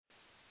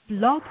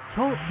Blog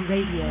Talk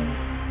Radio.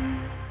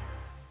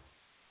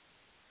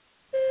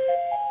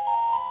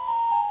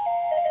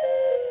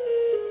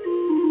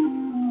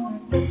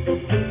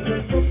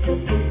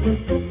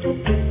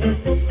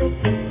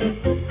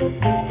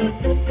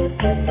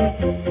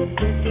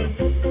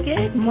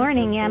 Good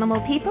morning,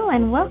 animal people,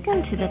 and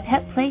welcome to the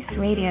Pet Place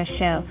Radio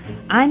Show.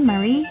 I'm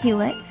Marie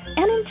Hulett,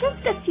 and in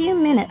just a few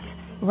minutes,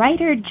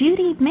 writer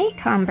Judy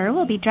Macomber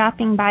will be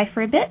dropping by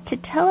for a bit to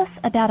tell us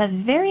about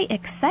a very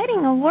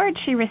exciting award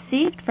she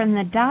received from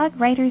the Dog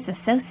Writers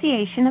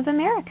Association of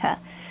America.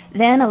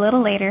 Then, a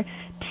little later,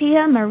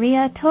 Tia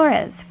Maria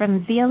Torres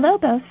from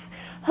Villalobos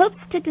hopes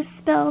to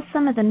dispel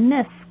some of the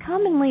myths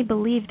commonly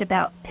believed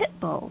about pit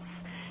bulls.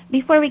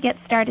 Before we get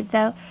started,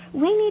 though,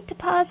 we need to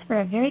pause for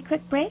a very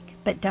quick break,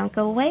 but don't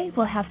go away.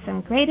 We'll have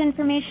some great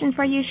information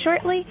for you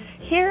shortly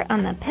here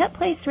on the Pet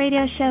Place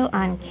Radio Show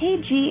on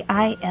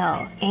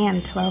KGIL,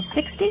 AM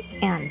 1260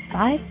 and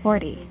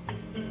 540.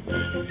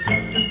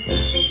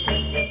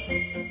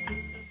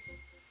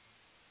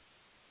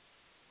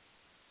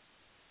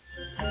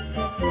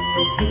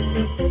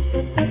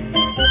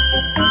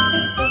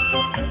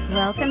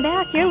 Welcome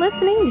back. You're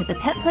listening to the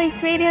Pet Place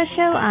Radio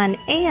Show on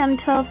AM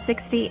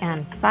 1260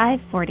 and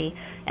 540.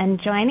 And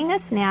joining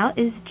us now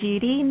is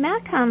Judy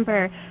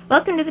Macomber.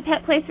 Welcome to the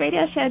Pet Place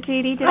Radio Show,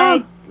 Judy. Did I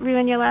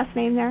ruin your last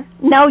name there?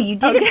 No, you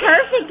did it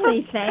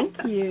perfectly. Thank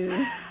you.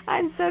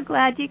 I'm so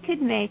glad you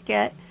could make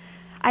it.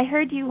 I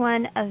heard you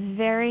won a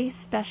very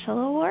special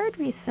award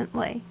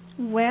recently.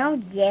 Well,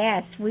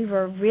 yes, we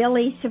were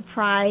really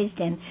surprised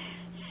and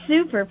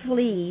super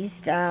pleased.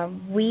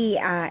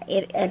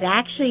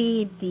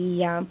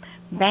 The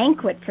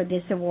banquet for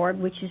this award,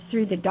 which is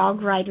through the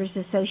Dog Writers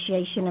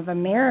Association of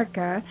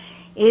America,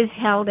 is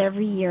held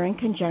every year in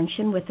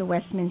conjunction with the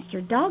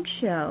Westminster Dog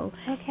Show.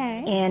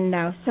 Okay. And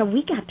so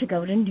we got to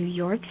go to New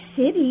York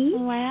City.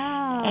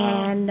 Wow.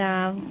 And,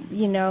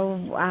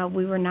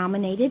 we were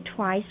nominated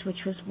twice,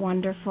 which was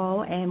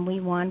wonderful, and we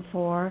won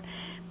for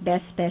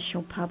Best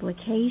Special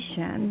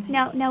Publication.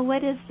 Now,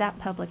 what is that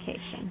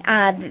publication?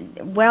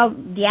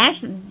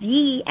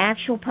 The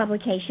actual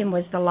publication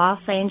was the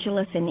Los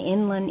Angeles and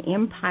Inland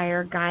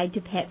Empire Guide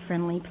to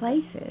Pet-Friendly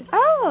Places.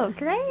 Oh,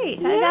 great.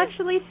 Yes. I've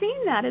actually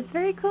seen that. It's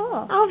very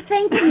cool. Oh,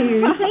 thank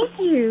you. Thank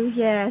you.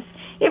 Yes.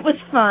 It was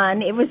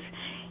fun.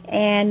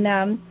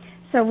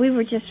 So we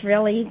were just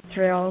really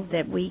thrilled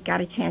that we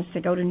got a chance to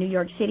go to New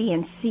York City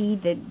and see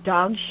the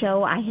dog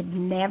show. I had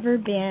never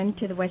been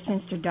to the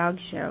Westminster Dog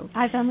Show.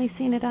 I've only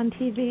seen it on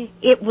TV.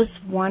 It was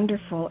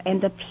wonderful, and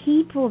the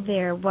people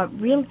there. What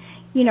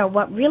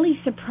really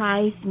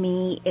surprised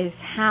me is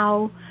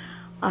how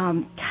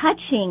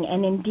touching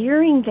and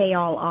endearing they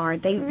all are.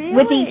 With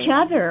each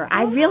other. Yeah.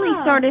 I really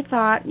sort of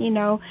thought,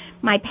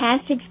 my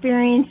past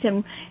experience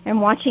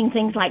and watching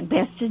things like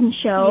Best in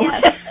Show.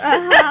 Yes.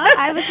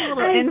 I was a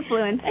little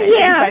influenced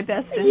by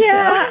Best in Show.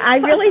 Yeah, I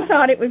really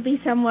thought it would be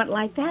somewhat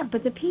like that.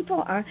 But the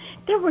people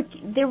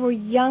there were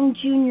young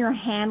junior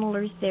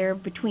handlers there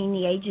between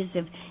the ages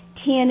of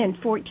 10 and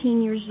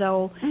 14 years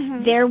old,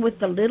 there with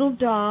the little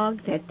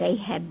dog that they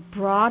had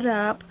brought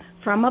up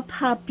from a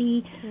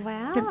puppy,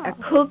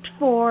 cooked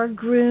for,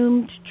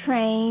 groomed,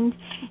 trained,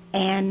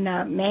 and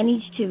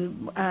managed to,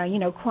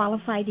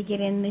 qualify to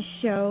get in this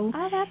show.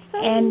 Oh, that's so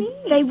and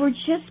neat. They were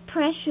just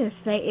precious.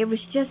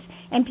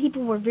 And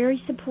people were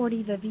very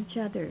supportive of each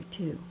other,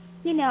 too.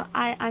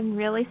 I'm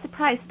really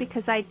surprised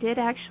because I did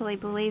actually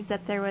believe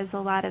that there was a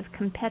lot of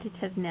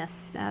competitiveness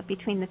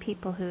between the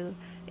people who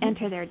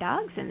enter their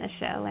dogs in the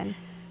show, and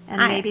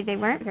maybe they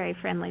weren't very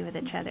friendly with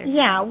each other.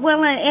 Yeah,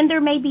 well, and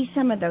there may be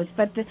some of those,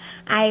 but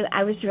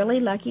I was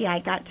really lucky. I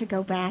got to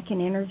go back and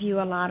interview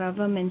a lot of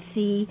them and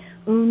see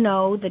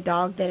Uno, the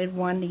dog that had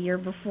won the year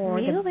before,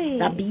 really?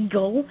 the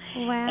Beagle,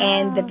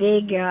 and the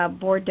big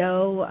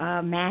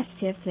Bordeaux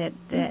Mastiff that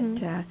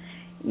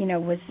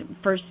was the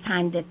first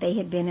time that they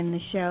had been in the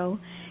show.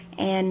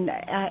 And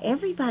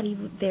everybody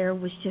there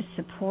was just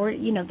support.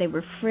 They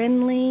were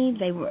friendly.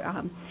 They were,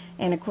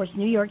 and of course,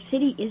 New York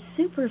City is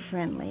super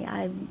friendly.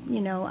 I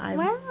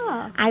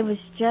was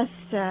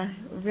just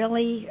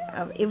really.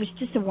 It was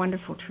just a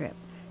wonderful trip.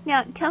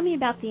 Now, tell me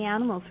about the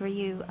animals. Were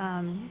you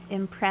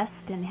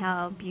impressed in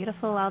how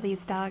beautiful all these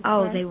dogs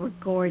were? Oh, they were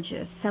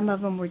gorgeous. Some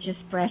of them were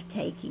just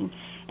breathtaking,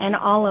 and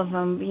all of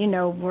them,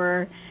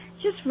 were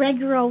just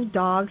regular old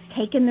dogs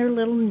taking their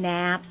little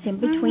naps in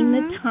between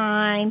the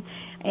time.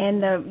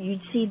 And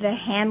you'd see the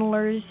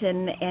handlers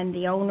and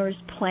the owners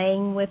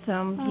playing with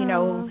them,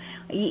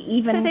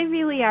 even... So they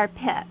really are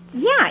pets.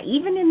 Yeah,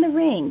 even in the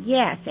ring,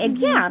 yes.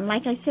 And and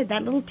like I said,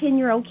 that little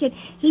 10-year-old kid,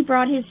 he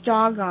brought his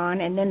dog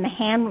on, and then the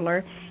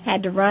handler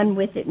had to run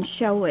with it and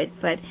show it.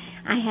 But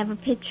I have a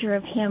picture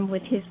of him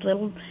with his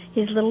little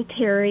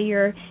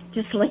terrier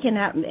just looking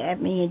up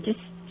at me and just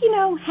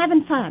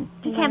having fun.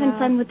 Just having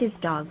fun with his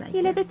dog right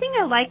there. The thing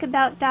I like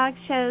about dog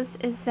shows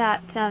is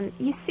that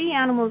you see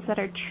animals that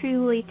are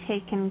truly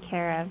taken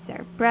care of.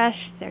 They're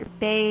brushed, they're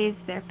bathed,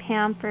 they're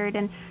pampered,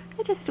 and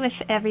I just wish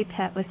every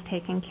pet was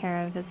taken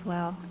care of as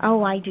well.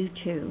 Oh, I do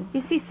too.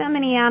 You see so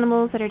many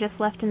animals that are just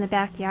left in the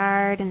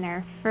backyard, and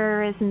their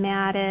fur is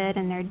matted,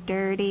 and they're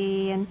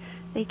dirty, and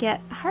they get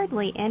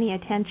hardly any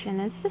attention.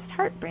 It's just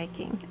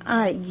heartbreaking.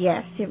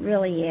 Yes, it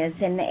really is,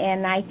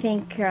 and I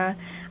think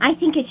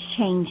it's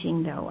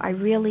changing though. I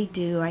really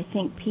do. I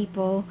think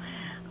people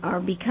are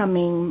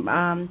becoming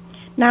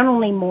not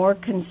only more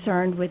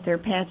concerned with their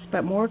pets,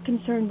 but more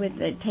concerned with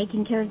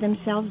taking care of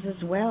themselves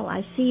as well.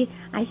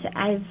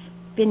 I've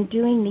been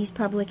doing these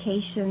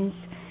publications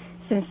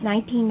since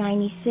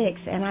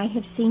 1996, and I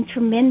have seen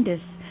tremendous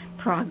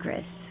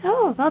progress.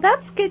 Oh, well,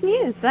 that's good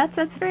news. That's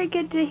very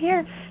good to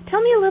hear.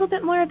 Tell me a little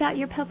bit more about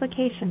your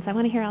publications. I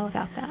want to hear all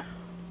about that.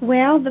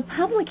 Well, the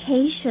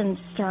publication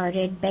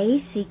started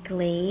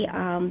basically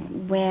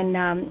when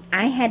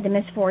I had the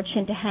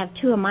misfortune to have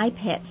two of my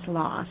pets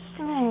lost.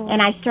 Oh.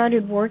 And I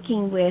started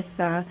working with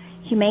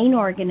humane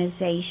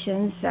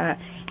organizations,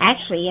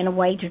 actually in a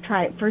way to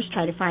try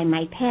to find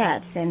my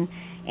pets.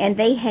 And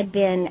they had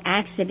been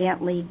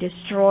accidentally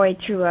destroyed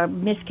through a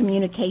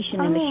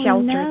miscommunication in the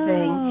shelter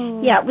thing.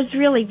 Yeah, it was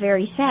really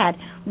very sad,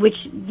 which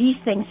these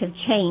things have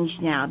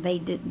changed now.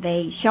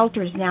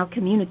 Shelters now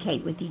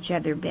communicate with each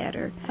other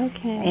better. Okay.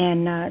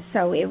 And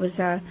so it was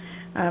a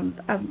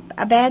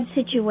bad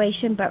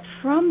situation, but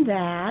from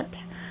that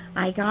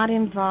I got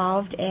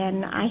involved,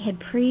 and I had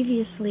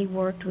previously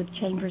worked with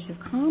Chambers of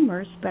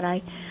Commerce, but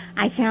I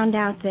found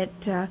out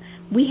that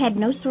we had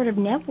no sort of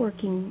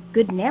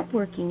good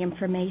networking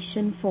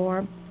information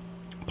for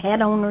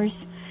pet owners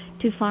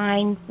to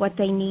find what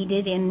they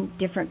needed in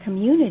different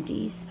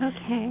communities.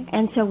 Okay.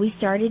 And so we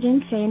started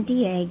in San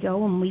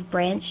Diego, and we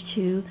branched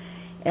to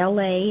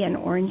L.A. and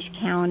Orange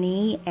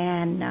County,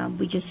 and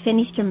we just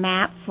finished a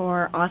map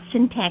for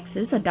Austin,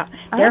 Texas,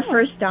 their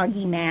first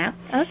doggy map.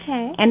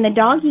 Okay. And the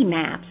doggy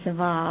maps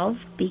evolved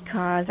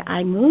because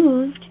I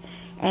moved,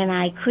 and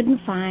I couldn't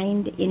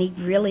find any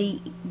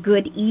really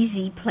good,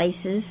 easy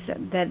places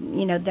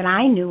that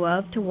I knew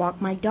of to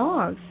walk my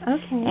dogs. Okay.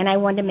 And I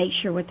wanted to make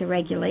sure what the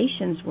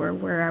regulations were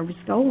where I was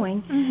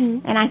going.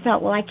 Mm-hmm. And I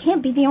thought, well, I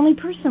can't be the only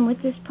person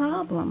with this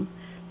problem.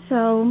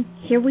 So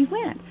here we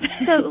went.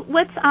 So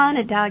what's on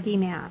a doggy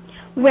map?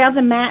 Well,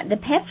 the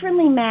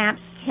pet-friendly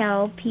maps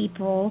tell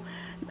people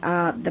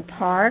the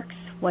parks,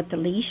 what the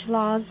leash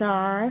laws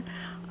are,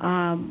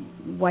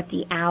 what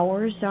the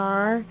hours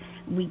are.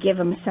 We give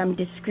them some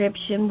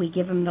description. We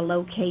give them the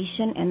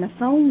location and the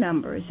phone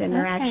numbers. And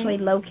they're actually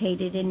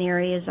located in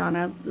areas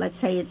let's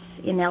say it's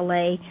in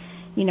L.A.,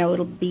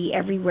 it'll be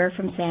everywhere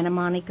from Santa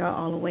Monica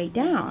all the way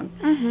down.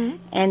 Mm-hmm.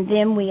 And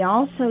then we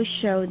also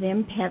show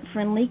them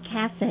pet-friendly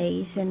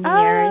cafes in the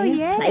area.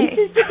 Yay.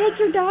 Places to take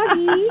your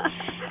doggy.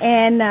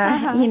 And,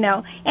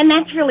 and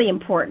that's really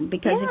important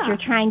because if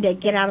you're trying to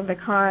get out of the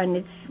car and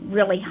it's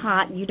really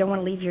hot, you don't want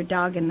to leave your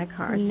dog in the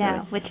car.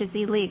 No, which is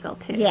illegal,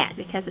 too. Yes.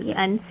 Because it's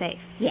unsafe.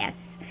 Yes.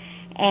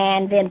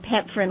 And then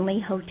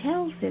pet-friendly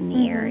hotels in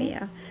the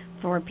area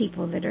for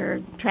people that are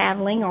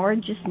traveling or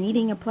just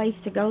needing a place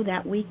to go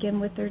that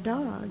weekend with their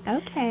dog.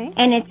 Okay.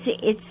 And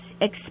it's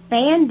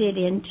expanded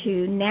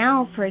into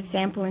now, for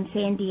example, in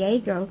San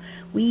Diego,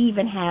 we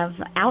even have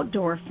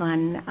outdoor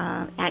fun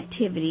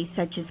activities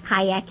such as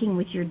kayaking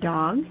with your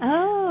dog.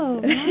 Oh,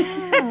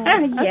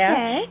 wow. Yeah.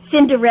 Okay.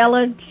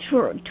 Cinderella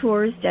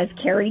Tours does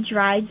carriage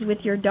rides with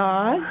your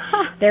dog.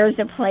 There's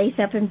a place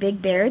up in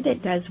Big Bear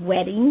that does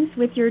weddings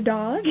with your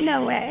dog.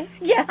 No way.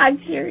 Yeah,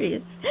 I'm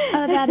serious.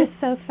 Oh, that is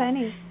so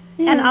funny.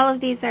 And all of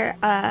these are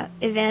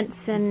events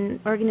and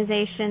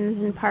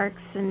organizations and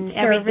parks and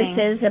everything.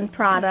 Services and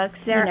products.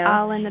 They're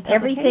all in the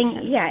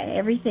publication.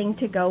 Everything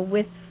to go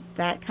with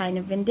that kind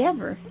of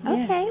endeavor.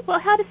 Okay. Well,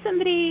 how does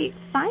somebody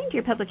find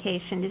your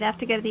publication? Do they have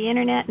to go to the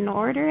Internet and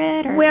order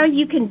it? Or? Well,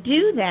 you can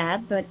do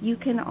that, but you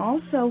can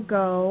also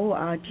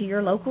go to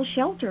your local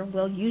shelter.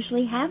 We'll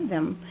usually have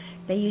them.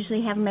 They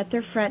usually have them at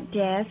their front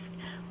desk.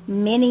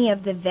 Many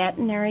of the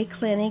veterinary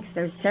clinics,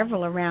 there's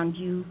several around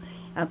you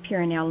up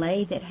here in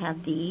L.A. that have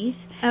these.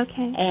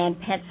 Okay. And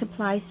pet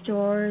supply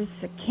stores,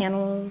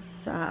 kennels,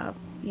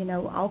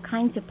 all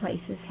kinds of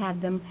places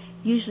have them,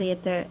 usually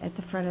at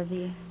the front of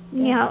the...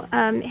 Now,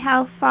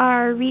 how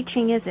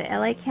far-reaching is it?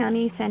 L.A.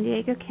 County, San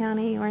Diego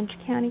County, Orange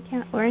County?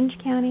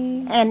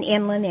 And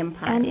Inland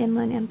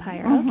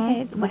Empire.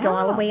 Okay. We go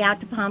all the way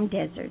out to Palm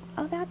Desert.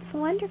 Oh, that's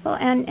wonderful.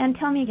 And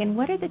tell me again,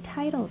 what are the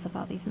titles of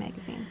all these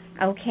magazines?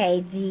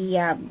 Okay,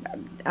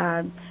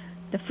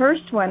 the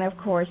first one, of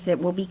course, that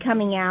will be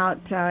coming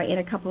out in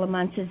a couple of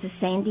months is the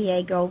San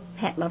Diego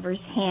Pet Lovers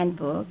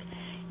Handbook.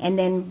 And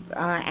then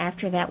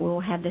after that, we'll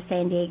have the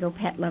San Diego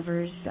Pet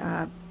Lovers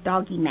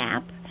Doggy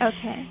Map.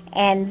 Okay.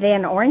 And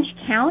then Orange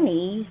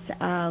County's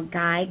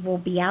guide will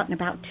be out in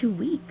about 2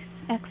 weeks.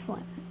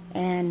 Excellent.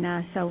 And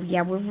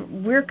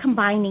we're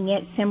combining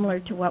it similar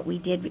to what we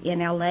did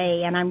in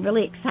L.A., and I'm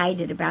really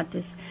excited about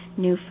this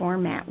new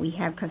format we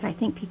have because I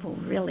think people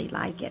really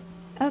like it.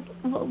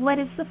 What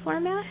is the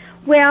format?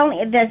 Well,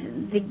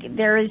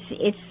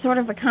 it's sort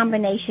of a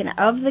combination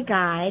of the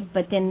guide,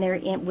 but then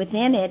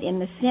within it, in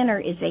the center,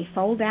 is a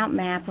fold-out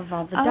map of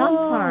all the dog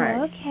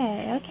parks.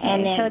 Okay.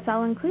 And so it's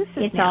all inclusive.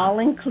 It's all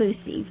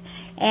inclusive,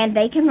 and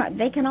they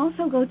can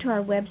also go to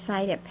our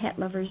website at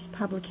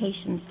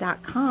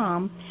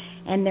petloverspublications.com,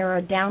 and there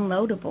are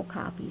downloadable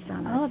copies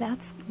on it. Oh,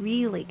 that's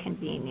really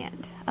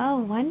convenient.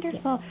 Oh,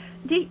 wonderful. Yeah.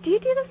 Do you do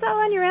this all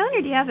on your own,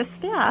 or do you have a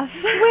staff?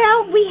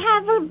 Well, we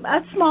have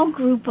a small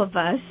group of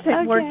us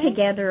that work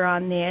together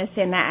on this,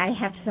 and I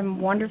have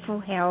some wonderful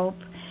help,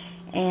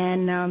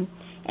 and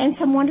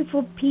some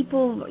wonderful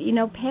people.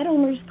 Pet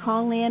owners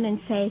call in and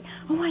say,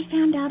 "Oh, I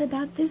found out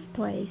about this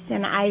place,"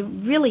 and I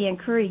really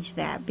encourage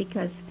that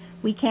because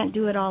we can't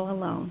do it all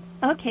alone.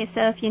 Okay,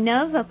 so if you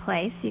know of a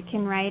place, you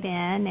can write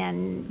in,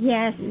 and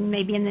yes,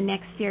 maybe in the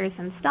next year's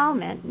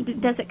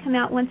installment. Does it come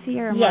out once a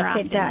year or more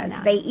often? Yes, it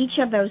does. Each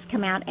of those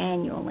come out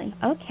annually.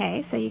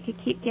 Okay, so you could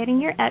keep getting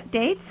your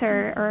updates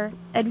or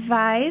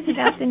advise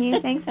about the new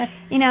things.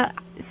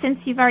 Since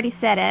you've already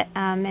said it,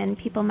 and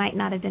people might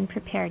not have been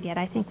prepared yet,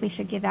 I think we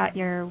should give out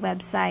your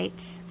website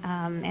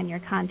and your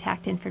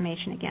contact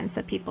information again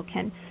so people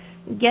can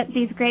get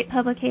these great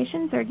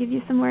publications or give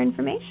you some more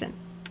information.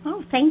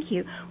 Oh, thank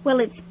you. Well,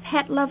 it's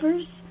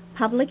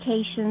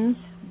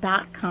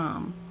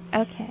petloverspublications.com.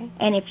 Okay.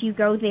 And if you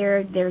go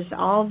there, there's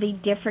all the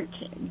different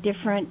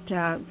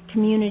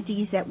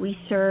communities that we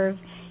serve,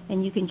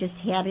 and you can just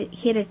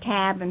hit a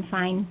tab and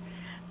find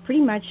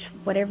pretty much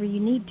whatever you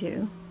need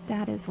to.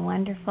 That is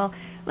wonderful.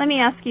 Let me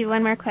ask you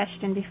one more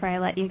question before I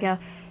let you go.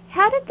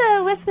 How did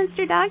the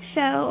Westminster Dog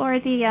Show,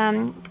 or the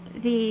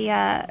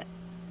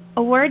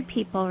award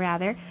people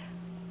rather,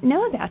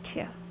 know about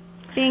you?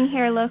 Being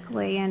here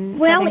locally and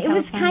well, it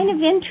was kind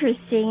of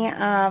interesting.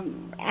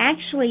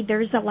 Actually,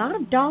 there's a lot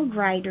of dog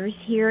writers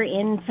here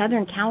in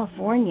Southern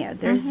California.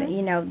 There's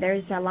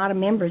there's a lot of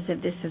members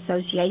of this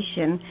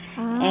association,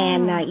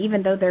 and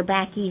even though they're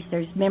back east,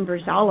 there's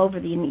members all over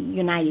the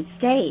United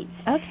States.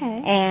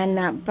 Okay.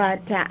 And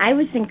but I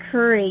was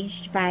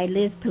encouraged by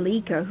Liz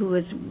Palica, who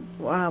was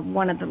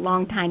one of the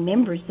longtime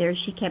members there.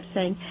 She kept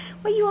saying,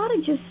 "Well, you ought to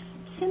just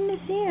send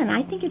this in.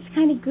 I think it's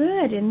kind of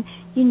good and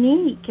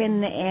unique."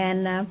 And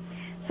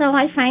so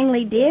I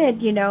finally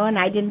did, and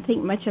I didn't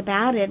think much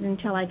about it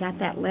until I got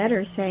that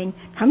letter saying,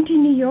 "Come to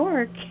New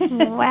York."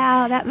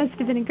 Wow, that must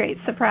have been a great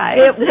surprise.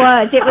 It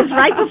was. It was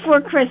right before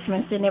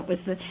Christmas, and it was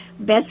the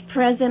best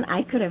present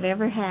I could have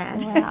ever had.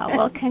 Wow,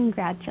 well,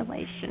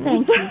 congratulations.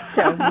 Thank you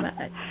so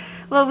much.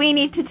 Well, we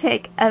need to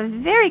take a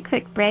very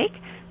quick break,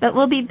 but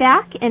we'll be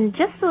back in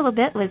just a little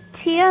bit with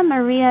Tia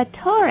Maria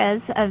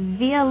Torres of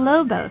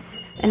Villalobos,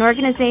 an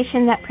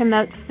organization that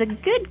promotes the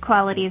good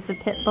qualities of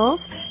pit bulls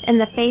in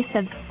the face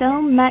of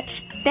so much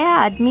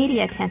bad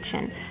media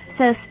attention.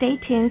 So stay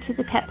tuned to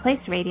the Pet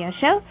Place Radio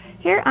Show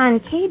here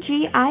on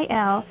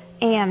KGIL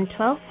AM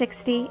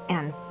 1260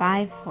 and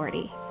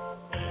 540.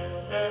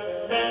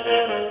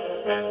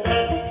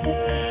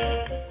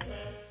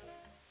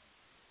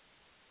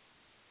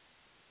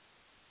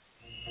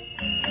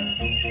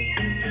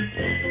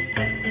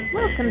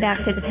 Welcome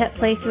back to the Pet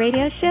Place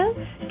Radio Show.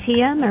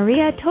 Tia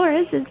Maria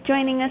Torres is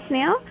joining us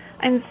now.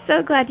 I'm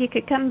so glad you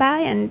could come by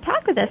and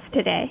talk with us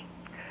today.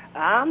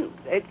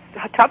 It's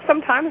tough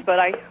sometimes, but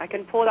I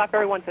can pull it off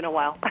every once in a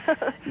while.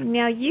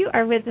 Now, you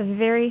are with a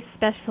very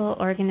special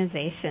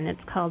organization.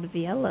 It's called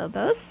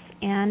Villalobos,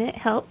 and it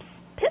helps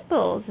pit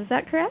bulls. Is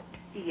that correct?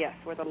 Yes,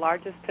 we're the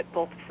largest pit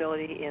bull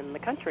facility in the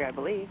country, I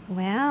believe.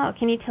 Wow.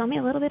 Can you tell me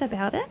a little bit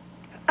about it?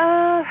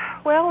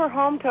 Well, we're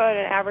home to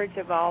an average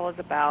of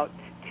about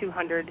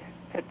 200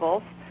 pit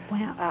bulls.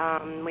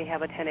 Wow. We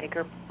have a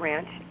 10-acre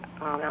ranch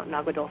out in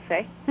Agua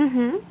Dulce.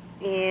 Mm-hmm.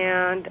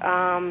 And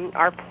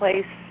our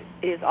place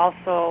is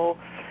also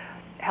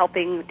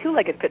helping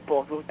two-legged pit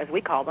bulls, as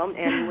we call them,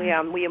 and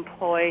we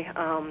employ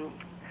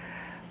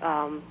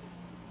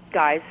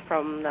guys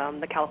from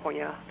the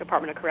California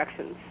Department of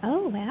Corrections.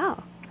 Oh,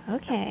 wow.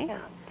 Okay.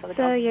 Yeah,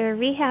 so you're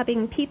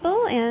rehabbing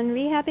people and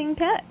rehabbing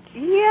pets.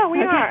 Yeah, we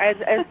are. As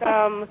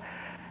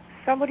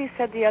somebody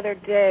said the other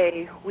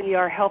day, we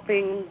are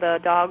helping the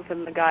dogs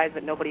and the guys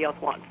that nobody else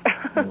wants.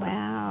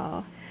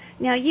 Wow.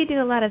 Now, you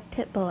do a lot of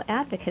pit bull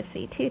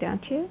advocacy, too,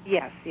 don't you?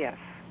 Yes.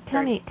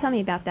 Tell me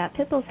about that.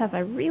 Pit bulls have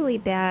a really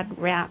bad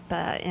rap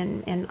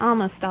in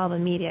almost all the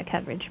media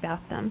coverage about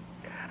them.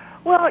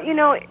 Well,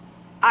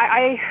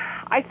 I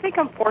think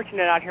I'm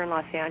fortunate out here in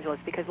Los Angeles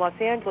because Los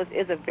Angeles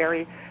is a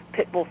very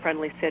pit bull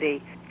friendly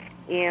city,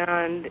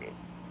 and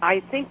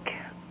I think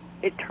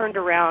it turned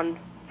around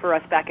for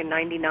us back in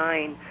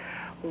 '99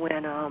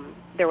 when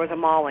there was a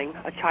mauling.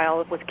 A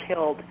child was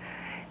killed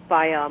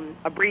by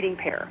a breeding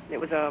pair. It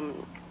was a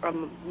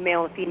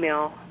male and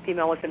female.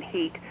 Female was in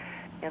heat,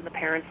 and the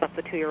parents left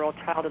the 2-year-old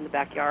child in the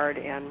backyard,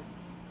 and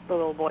the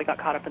little boy got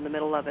caught up in the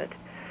middle of it.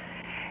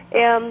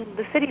 And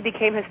the city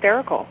became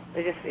hysterical.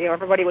 They just,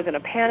 everybody was in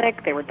a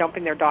panic. They were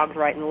dumping their dogs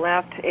right and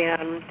left,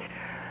 and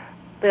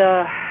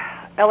the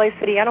LA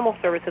City Animal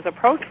Services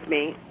approached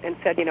me and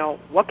said,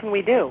 what can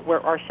we do?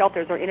 Our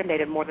shelters are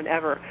inundated more than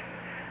ever.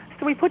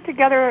 So we put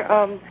together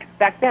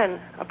back then,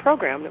 a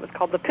program that was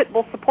called the Pit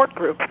Bull Support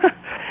Group.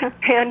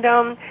 And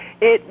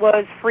it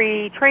was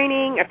free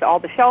training at all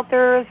the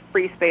shelters,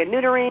 free spay and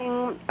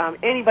neutering.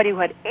 Anybody who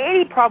had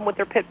any problem with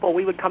their pit bull,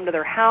 we would come to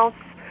their house.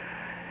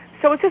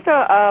 So it's just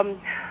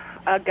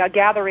a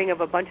gathering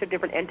of a bunch of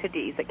different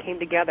entities that came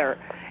together,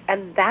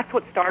 and that's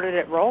what started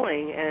it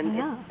rolling.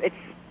 And it's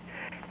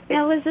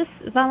now, was this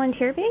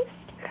volunteer-based?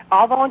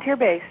 All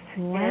volunteer-based.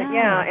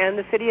 Wow. And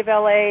the city of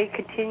L.A.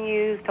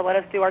 continues to let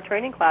us do our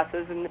training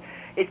classes, and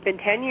it's been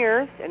 10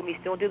 years, and we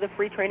still do the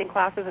free training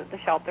classes at the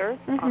shelters.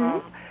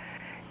 Mm-hmm.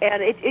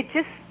 And it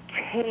just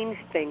changed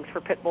things for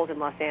pit bulls in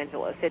Los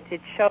Angeles. It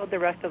showed the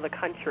rest of the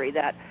country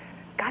that,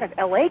 God, if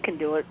L.A. can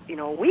do it,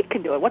 we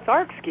can do it. What's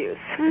our excuse?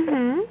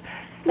 Mm-hmm.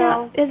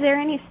 Now, is there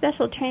any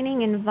special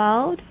training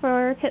involved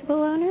for pit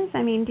bull owners?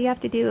 I mean, do you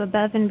have to do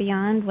above and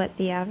beyond what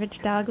the average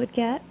dog would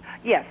get?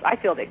 Yes, I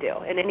feel they do.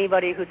 And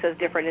anybody who says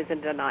different is in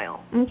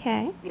denial.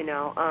 Okay.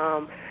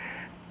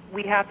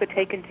 We have to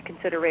take into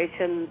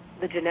consideration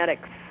the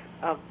genetics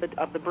of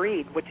the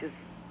breed, which is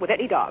with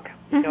any dog.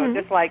 Mm-hmm.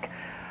 Just like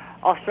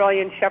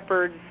Australian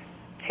Shepherds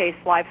chase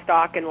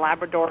livestock and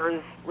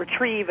Labradors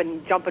retrieve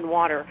and jump in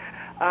water.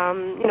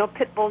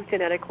 Pit bulls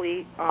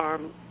genetically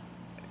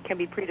can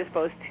be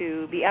predisposed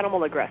to be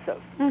animal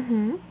aggressive.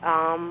 Mm-hmm.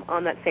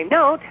 On that same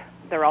note,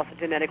 they're also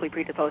genetically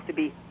predisposed to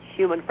be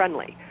human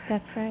friendly.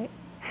 That's right.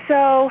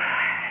 So,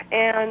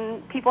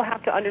 and people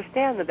have to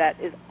understand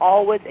that is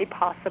always a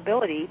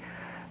possibility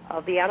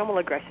of the animal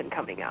aggression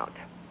coming out.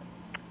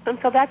 And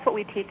so that's what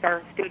we teach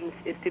our students,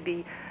 is to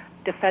be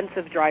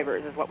defensive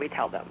drivers, is what we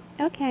tell them.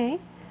 Okay.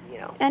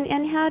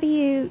 And how do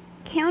you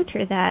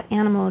counter that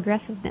animal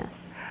aggressiveness?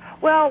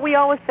 Well, we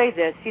always say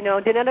this,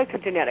 genetics are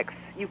genetics.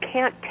 You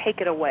can't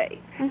take it away.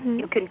 Mm-hmm.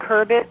 You can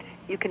curb it,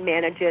 you can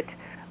manage it,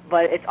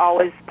 but it's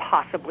always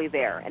possibly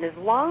there. And as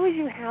long as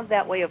you have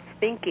that way of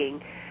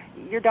thinking,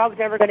 your dog's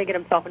never going to get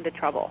himself into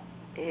trouble.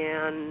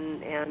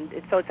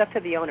 So it's up to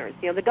the owners.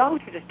 The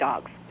dogs are just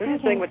dogs. They're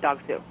just doing what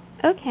dogs do.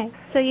 Okay.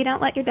 So you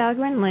don't let your dog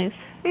run loose.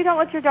 You don't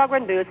let your dog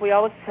run loose. We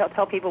always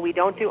tell people we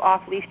don't do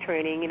off-leash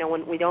training.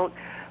 When we don't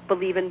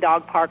believe in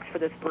dog parks for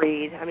this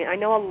breed. I mean, I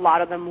know a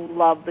lot of them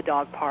love the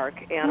dog park,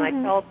 and mm-hmm.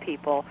 I tell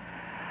people,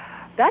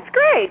 that's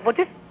great. Well,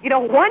 just,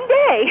 one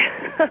day,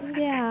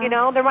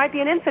 there might be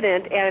an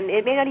incident, and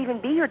it may not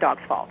even be your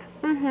dog's fault.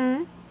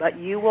 Mm-hmm. But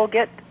you will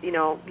get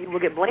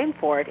blamed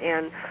for it.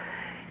 And,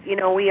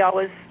 we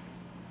always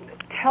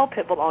tell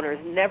pit bull owners,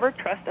 never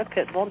trust a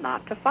pit bull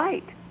not to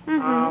fight.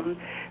 Mm-hmm.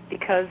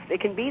 Because it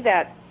can be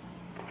that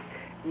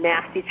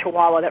nasty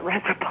chihuahua that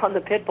runs up on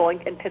the pit bull and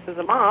pisses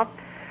him off.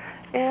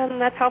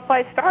 And that's how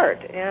fights start.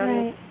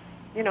 And,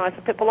 as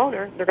a pit bull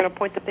owner, they're going to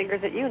point the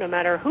fingers at you no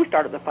matter who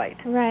started the fight.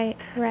 Right.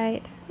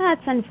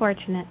 That's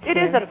unfortunate. It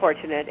is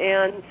unfortunate.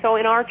 And so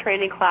in our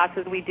training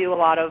classes, we do a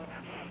lot of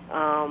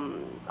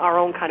our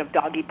own kind of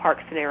doggy park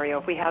scenario.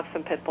 If we have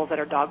some pit bulls that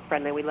are dog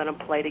friendly, we let them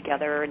play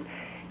together. And,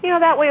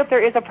 that way if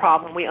there is a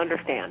problem, we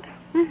understand.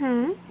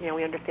 Mm-hmm.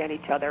 We understand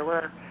each other.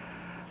 We're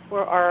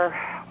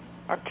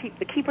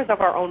the keepers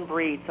of our own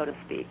breed, so to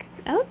speak.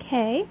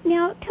 Okay.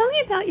 Now, tell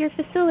me about your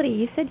facility.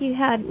 You said you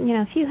had,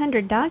 a few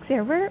hundred dogs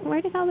there.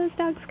 Where did all those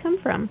dogs come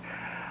from?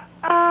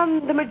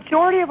 The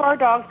majority of our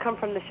dogs come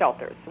from the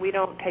shelters. We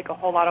don't take a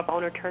whole lot of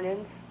owner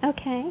turn-ins.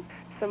 Okay.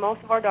 So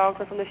most of our dogs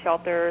are from the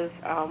shelters.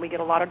 We get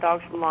a lot of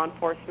dogs from law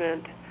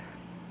enforcement.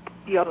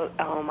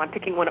 I'm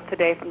picking one up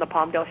today from the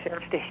Palmdale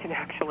Sheriff Station,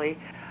 actually.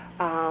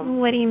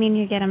 What do you mean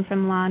you get them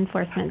from law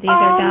enforcement? These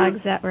are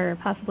dogs that were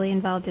possibly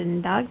involved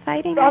in dog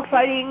fighting? Dog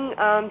fighting,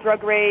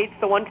 drug raids.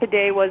 The one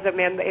today was a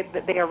man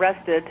that they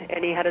arrested,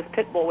 and he had his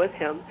pit bull with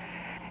him.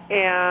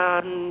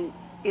 And,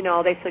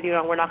 they said,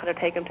 we're not going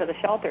to take him to the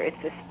shelter. It's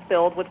just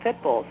filled with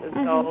pit bulls. And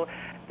mm-hmm. so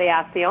they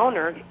asked the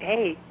owner,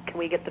 hey, can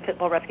we get the pit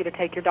bull rescue to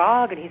take your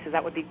dog? And he says,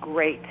 that would be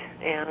great.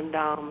 And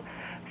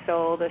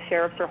so the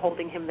sheriffs are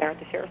holding him there at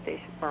the sheriff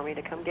station for me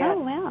to come get. Oh,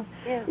 wow.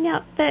 Yeah.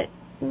 Now, but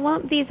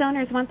won't these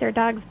owners want their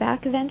dogs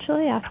back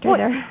eventually after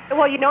their...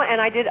 Well,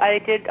 and I did.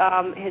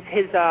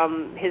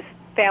 His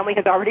family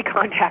has already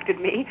contacted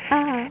me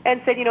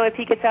and said, if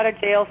he gets out of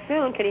jail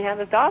soon, can he have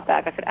his dog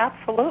back? I said,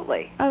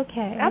 absolutely.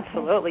 Okay.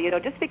 Absolutely.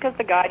 Just because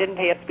the guy didn't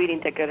pay a speeding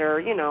ticket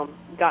or,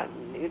 got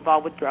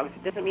involved with drugs,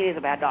 it doesn't mean he's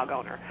a bad dog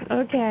owner.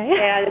 Okay.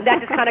 And that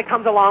just kind of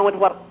comes along with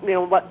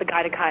what the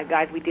kind of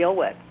guys we deal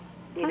with.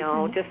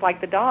 Just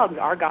like the dogs,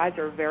 our guys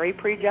are very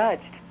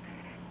prejudged.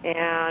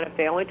 And if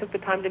they only took the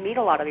time to meet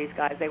a lot of these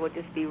guys, they would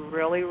just be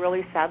really,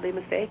 really sadly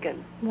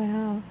mistaken.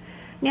 Wow.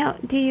 Now,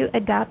 do you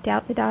adopt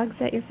out the dogs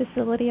at your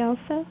facility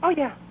also? Oh,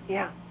 yeah.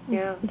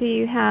 Do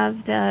you have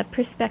the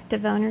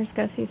prospective owners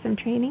go through some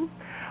training?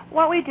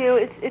 What we do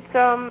is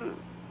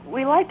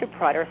we like to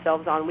pride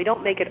ourselves on, we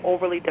don't make it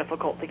overly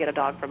difficult to get a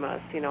dog from us.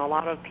 A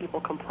lot of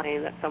people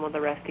complain that some of the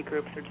rescue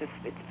groups are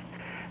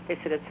they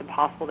said it's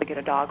impossible to get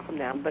a dog from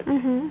them. But,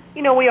 mm-hmm.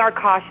 We are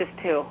cautious,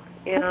 too.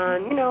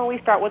 And, we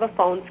start with a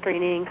phone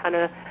screening, kind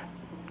of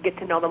get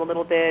to know them a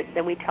little bit.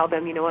 Then we tell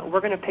them,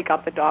 we're going to pick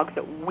up the dogs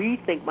that we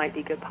think might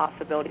be good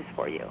possibilities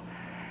for you.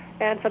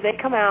 And so they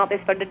come out, they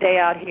spend a day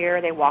out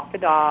here, they walk the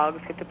dogs,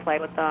 get to play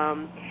with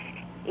them.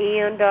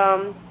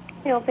 And,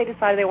 if they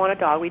decide they want a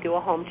dog, we do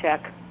a home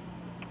check.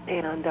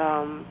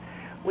 And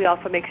we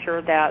also make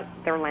sure that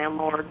their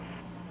landlords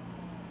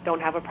don't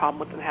have a problem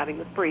with them having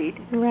this breed.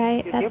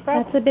 Right.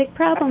 That's a big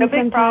problem. That's a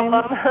big sometimes.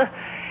 problem.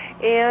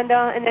 And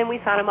then we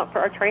sign them up for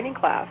our training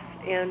class.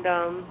 And,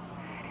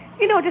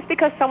 just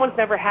because someone's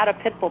never had a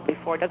pit bull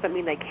before doesn't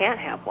mean they can't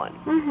have one.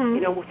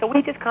 Mm-hmm. So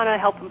we just kind of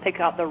help them pick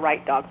out the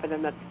right dog for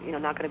them that's,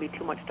 not going to be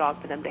too much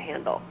dog for them to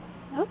handle.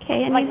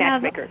 Okay. And like you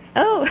have matchmakers.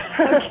 Oh,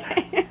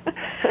 okay.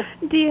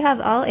 Do you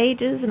have all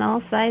ages and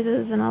all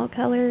sizes and all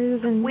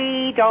colors? And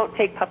we don't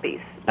take puppies.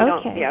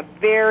 Okay.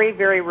 Very,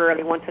 very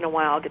rarely, once in a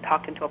while, get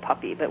talked into a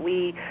puppy, but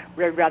we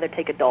would rather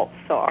take adults.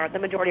 So the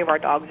majority of our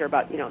dogs are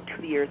about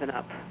 2 years and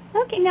up.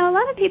 Okay. Now, a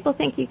lot of people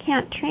think you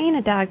can't train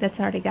a dog that's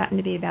already gotten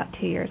to be about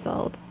 2 years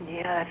old.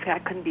 Yeah,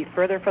 that couldn't be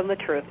further from the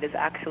truth. It is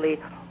actually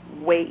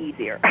way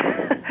easier.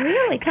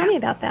 Really? Tell me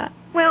about that.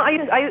 Well,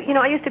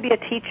 I used to be a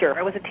teacher.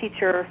 I was a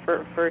teacher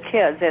for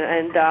kids,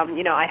 and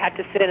I had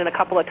to sit in a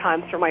couple of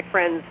times for my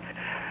friends'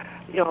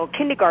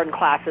 kindergarten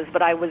classes,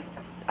 but I was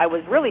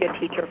really a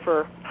teacher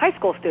for high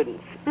school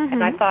students. Mm-hmm.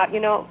 And I thought,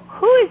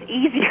 who is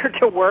easier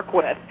to work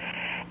with?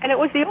 And it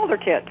was the older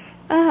kids.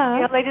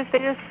 Uh-huh. They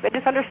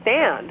just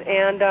understand.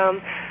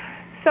 And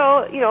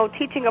so,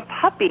 teaching a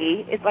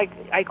puppy is like,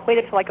 I equate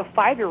it to like a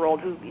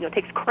 5-year-old who,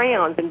 takes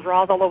crayons and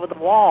draws all over the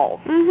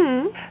walls.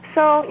 Mm-hmm.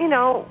 So,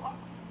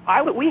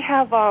 we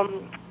have,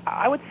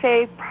 I would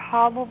say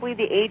probably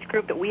the age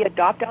group that we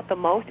adopt out the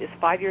most is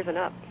 5 years and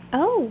up.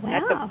 Oh, wow.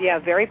 That's a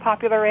very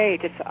popular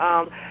age. It's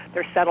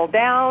they're settled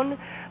down.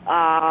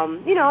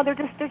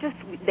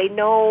 They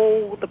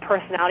know the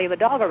personality of the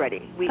dog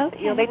already.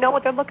 Okay. They know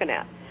what they're looking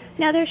at.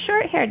 Now, they're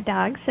short-haired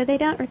dogs, so they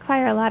don't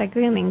require a lot of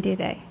grooming, do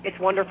they? It's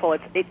wonderful.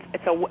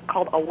 It's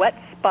called a wet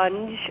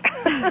sponge.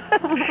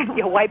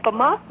 You wipe them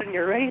off, and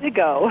you're ready to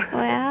go.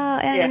 Wow.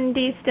 And do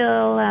you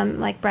still,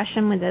 brush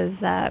them with those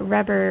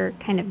rubber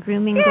kind of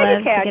grooming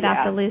gloves to get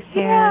off the loose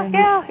hair?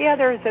 Yeah.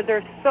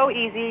 They're so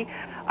easy.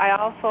 I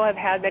also have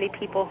had many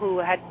people who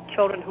had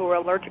children who were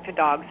allergic to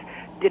dogs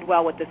did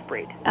well with this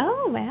breed.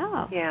 Oh,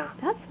 wow. Yeah.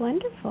 That's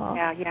wonderful.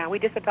 Yeah. We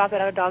just adopted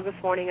a dog this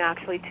morning,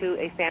 actually, to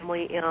a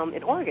family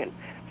in Oregon.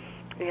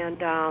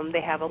 And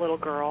they have a little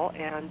girl,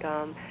 and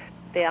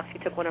they actually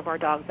took one of our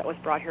dogs that was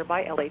brought here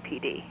by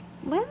LAPD.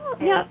 Well,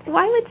 now,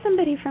 why would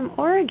somebody from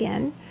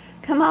Oregon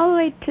come all the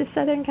way to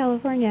Southern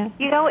California?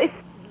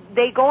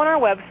 They go on our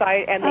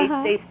website, and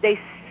they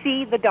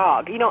see the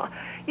dog.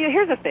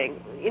 Here's the thing.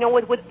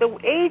 With the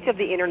age of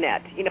the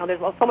Internet,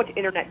 there's so much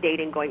Internet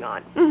dating going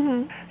on.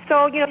 Mm-hmm.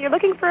 So, you're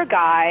looking for a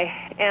guy,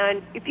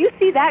 and if you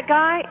see that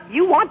guy,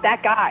 you want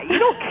that guy. You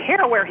don't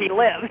care where he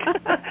lives.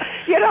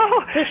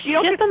 Just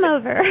ship him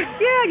over.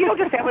 Yeah, you don't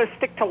just say, I'm going to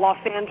stick to Los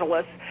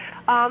Angeles.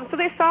 So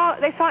they saw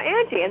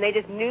Angie, and they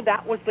just knew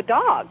that was the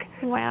dog.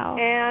 Wow.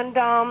 And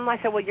I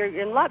said, well, you're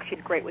in luck.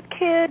 She's great with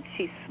kids.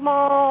 She's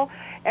small.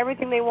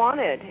 Everything they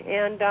wanted.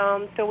 And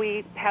so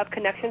we have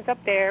connections up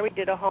there. We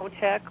did a home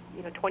check,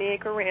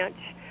 20-acre ranch,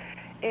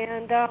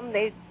 and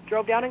they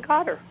drove down and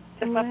caught her.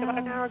 Just left about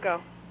an hour ago.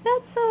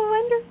 That's so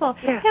wonderful.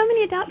 Yeah. How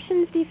many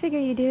adoptions do you figure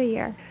you do a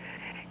year?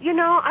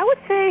 I would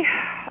say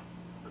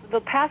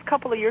the past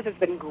couple of years has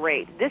been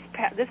great. This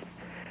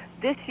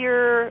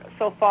year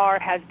so far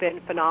has been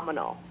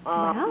phenomenal.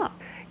 Wow.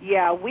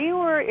 Yeah,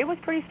 it was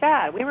pretty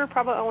sad. We were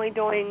probably only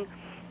doing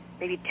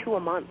maybe 2 a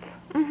month.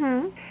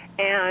 Mm-hmm.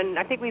 And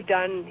I think we've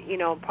done,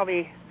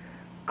 probably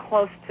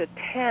close to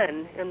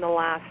 10 in the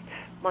last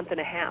month and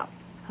a half.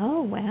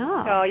 Oh,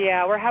 wow. So,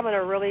 yeah, we're having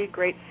a really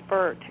great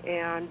spurt.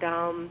 And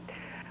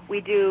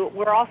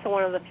we're also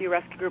one of the few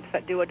rescue groups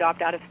that do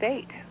adopt out of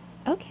state.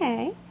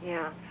 Okay.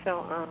 Yeah,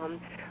 so,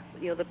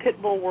 the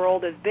pit bull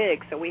world is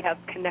big, so we have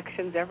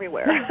connections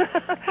everywhere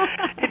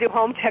to do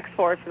home checks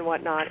for us and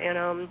whatnot.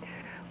 And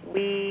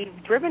we've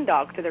driven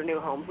dogs to their new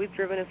homes. We've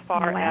driven as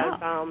far as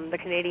the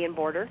Canadian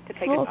border to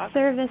take a dog.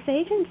 Full-service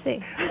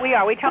agency. We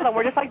are. We tell them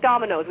we're just like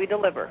Domino's. We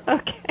deliver.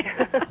 Okay.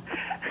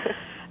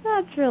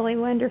 That's really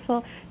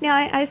wonderful. Now,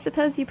 I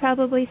suppose you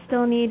probably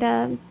still need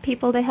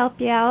people to help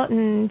you out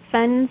and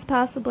funds,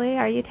 possibly.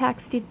 Are you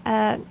taxed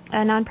a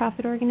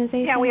nonprofit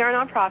organization? Yeah, we are a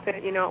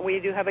nonprofit. We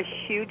do have a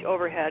huge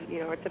overhead.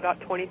 It's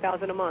about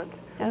 $20,000 a month.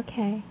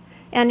 Okay.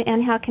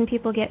 And how can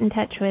people get in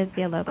touch with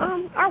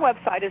Villalobos? Our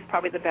website is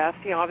probably the best.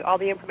 All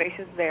the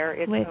information's there.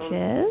 Which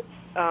is?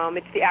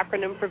 It's the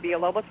acronym for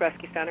Villalobos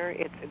Rescue Center.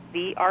 It's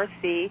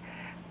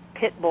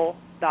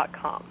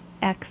vrcpitbull.com.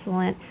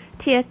 Excellent.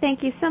 Tia,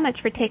 thank you so much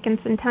for taking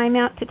some time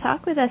out to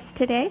talk with us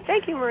today.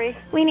 Thank you, Marie.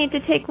 We need to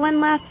take one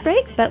last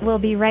break, but we'll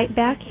be right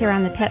back here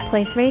on the Pet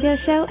Place Radio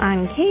Show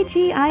on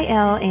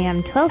KGIL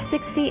AM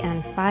 1260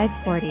 and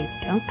 540.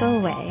 Don't go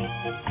away.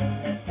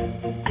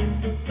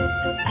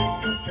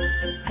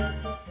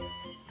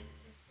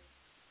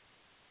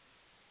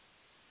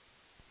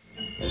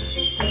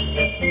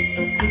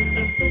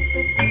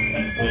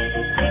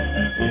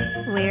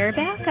 We're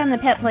back on the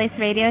Pet Place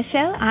Radio Show.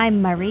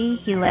 I'm Marie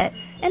Hulett,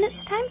 and it's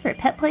time for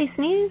Pet Place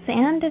news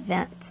and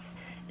events.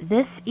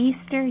 This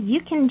Easter,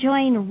 you can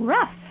join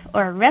RUFF,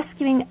 or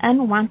Rescuing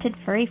Unwanted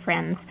Furry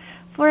Friends,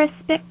 for a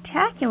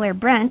spectacular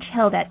brunch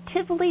held at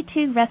Tivoli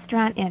 2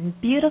 Restaurant in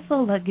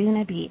beautiful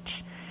Laguna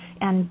Beach.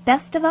 And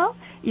best of all,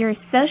 your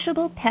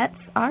sociable pets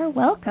are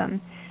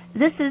welcome.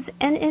 This is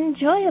an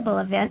enjoyable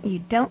event you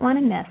don't want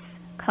to miss.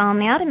 Call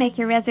now to make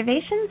your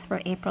reservations for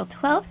April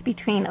 12th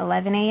between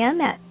 11 a.m.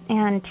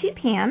 and 2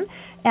 p.m.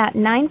 at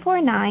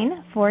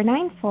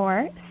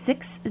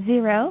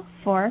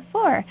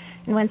 949-494-6044.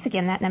 And once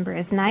again, that number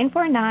is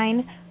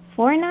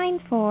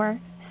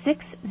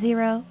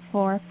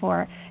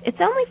 949-494-6044.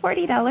 It's only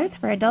 $40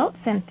 for adults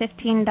and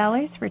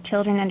 $15 for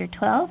children under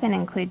 12 and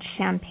includes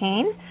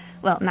champagne,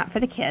 well, not for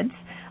the kids,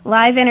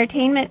 live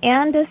entertainment,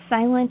 and a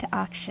silent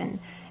auction.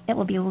 It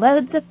will be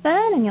loads of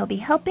fun, and you'll be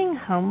helping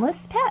homeless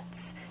pets.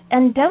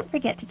 And don't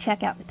forget to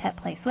check out the Pet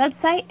Place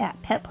website at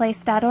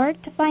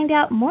petplace.org to find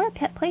out more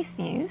Pet Place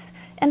news.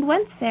 And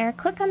once there,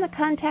 click on the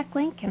contact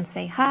link and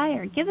say hi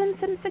or give them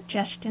some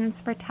suggestions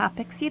for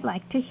topics you'd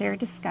like to hear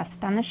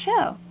discussed on the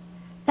show.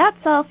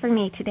 That's all for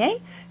me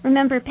today.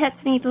 Remember, pets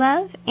need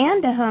love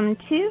and a home,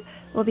 too.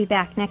 We'll be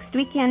back next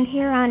weekend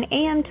here on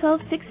AM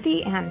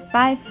 1260 and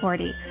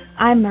 540.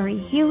 I'm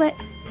Marie Hulett.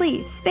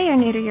 Please spay or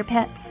neuter your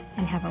pets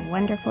and have a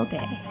wonderful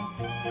day.